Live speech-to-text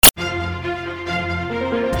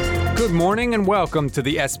Good morning and welcome to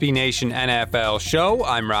the SB Nation NFL show.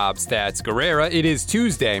 I'm Rob Stats Guerrera. It is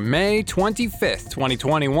Tuesday, May 25th,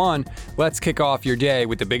 2021. Let's kick off your day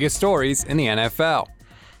with the biggest stories in the NFL.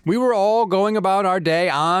 We were all going about our day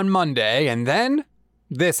on Monday, and then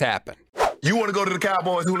this happened. You want to go to the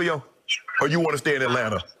Cowboys, Julio? Or you want to stay in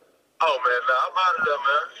Atlanta? Oh, man, nah, I'm out of there,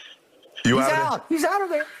 man. You He's out of out. He's out of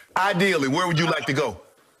there. there? Ideally, where would you like to go?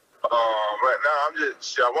 Right now,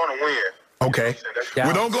 I want to win. Okay.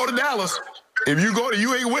 Well, don't go to Dallas. If you go to,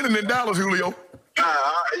 you ain't winning in Dallas, Julio. You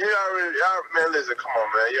already, man, listen, come on,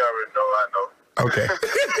 man. You already know I know. Okay.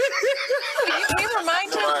 Can you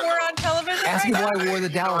remind him we're on television Ask right him now? why I wore the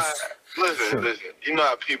Dallas. Listen. You know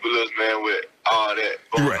how people is, man, with all that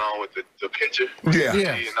going on with the picture. Yeah.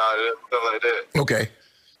 Yeah. And all that, stuff like that. Okay.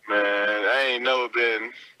 Man, I ain't never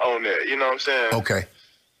been on that. You know what I'm saying? Okay.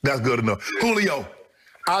 That's good enough. Julio,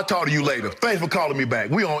 I'll talk to you later. Thanks for calling me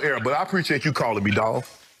back. We on air, but I appreciate you calling me, dog.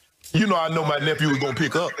 You know I know my nephew was going to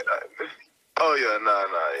pick up. Oh, yeah, nah.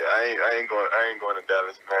 Yeah, I ain't going to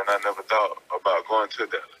Dallas, man. I never thought about going to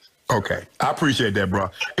Dallas. Okay. I appreciate that,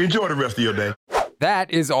 bro. Enjoy the rest of your day.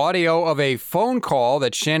 That is audio of a phone call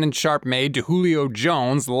that Shannon Sharpe made to Julio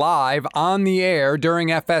Jones live on the air during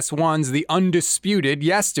FS1's The Undisputed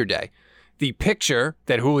yesterday. The picture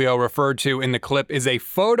that Julio referred to in the clip is a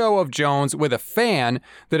photo of Jones with a fan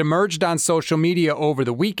that emerged on social media over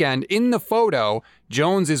the weekend. In the photo,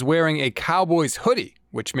 Jones is wearing a Cowboys hoodie,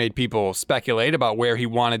 which made people speculate about where he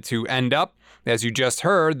wanted to end up. As you just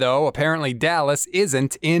heard, though, apparently Dallas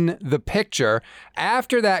isn't in the picture.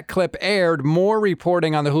 After that clip aired, more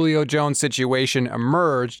reporting on the Julio Jones situation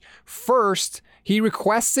emerged. First, he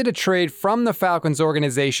requested a trade from the Falcons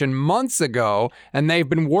organization months ago, and they've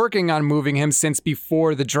been working on moving him since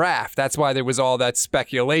before the draft. That's why there was all that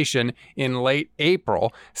speculation in late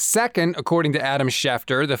April. Second, according to Adam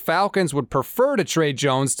Schefter, the Falcons would prefer to trade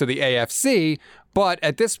Jones to the AFC, but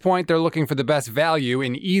at this point, they're looking for the best value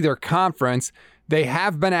in either conference. They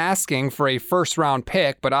have been asking for a first-round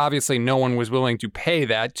pick, but obviously no one was willing to pay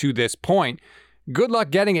that to this point. Good luck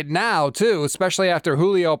getting it now, too, especially after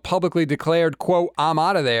Julio publicly declared, quote, "I'm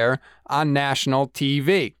out of there," on national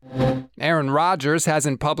TV. Aaron Rodgers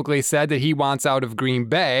hasn't publicly said that he wants out of Green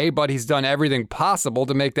Bay, but he's done everything possible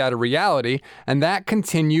to make that a reality, and that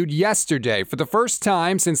continued yesterday. For the first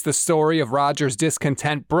time since the story of Rodgers'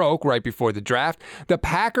 discontent broke right before the draft, the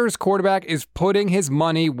Packers quarterback is putting his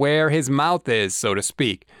money where his mouth is, so to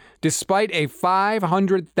speak. Despite a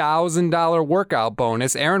 $500,000 workout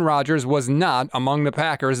bonus, Aaron Rodgers was not among the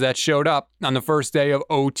Packers that showed up on the first day of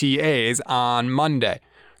OTAs on Monday.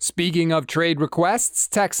 Speaking of trade requests,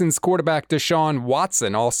 Texans quarterback Deshaun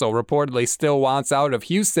Watson also reportedly still wants out of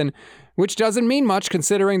Houston, which doesn't mean much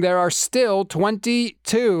considering there are still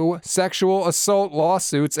 22 sexual assault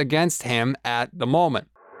lawsuits against him at the moment.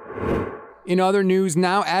 In other news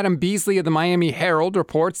now, Adam Beasley of the Miami Herald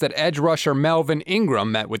reports that edge rusher Melvin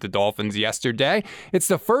Ingram met with the Dolphins yesterday. It's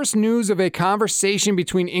the first news of a conversation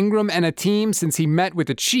between Ingram and a team since he met with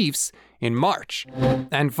the Chiefs in March.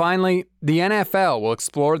 And finally, the NFL will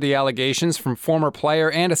explore the allegations from former player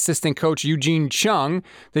and assistant coach Eugene Chung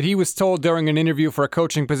that he was told during an interview for a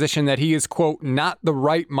coaching position that he is, quote, "not the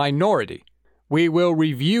right minority." We will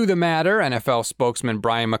review the matter, NFL spokesman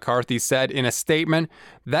Brian McCarthy said in a statement.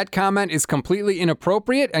 That comment is completely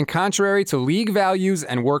inappropriate and contrary to league values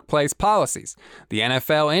and workplace policies. The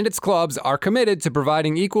NFL and its clubs are committed to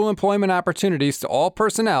providing equal employment opportunities to all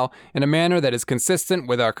personnel in a manner that is consistent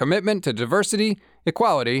with our commitment to diversity,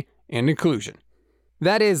 equality, and inclusion.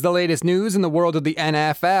 That is the latest news in the world of the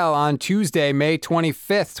NFL on Tuesday, May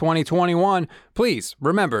 25th, 2021. Please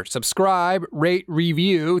remember, subscribe, rate,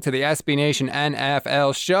 review to the SB Nation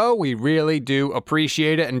NFL show. We really do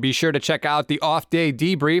appreciate it. And be sure to check out the off-day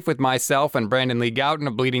debrief with myself and Brandon Lee Gouton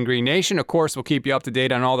of Bleeding Green Nation. Of course, we'll keep you up to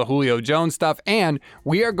date on all the Julio Jones stuff. And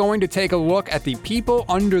we are going to take a look at the people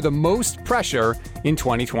under the most pressure in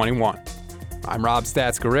 2021. I'm Rob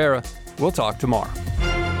Stats Guerrera. We'll talk tomorrow.